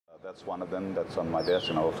That's one of them that's on my desk,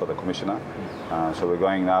 and also the commissioner. So we're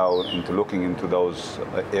going now into looking into those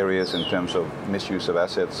areas in terms of misuse of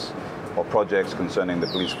assets or projects concerning the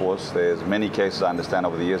police force. There's many cases I understand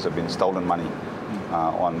over the years have been stolen money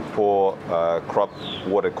on poor crop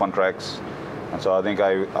water contracts. And so I think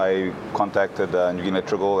I contacted New Guinea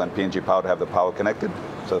Electrical and PNG Power to have the power connected.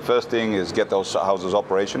 So the first thing is get those houses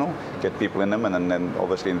operational, get people in them, and then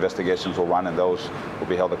obviously investigations will run and those will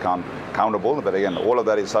be held accountable. But again, all of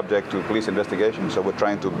that is subject to police investigation. So we're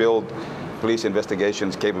trying to build police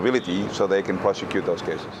investigations capability so they can prosecute those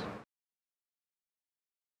cases.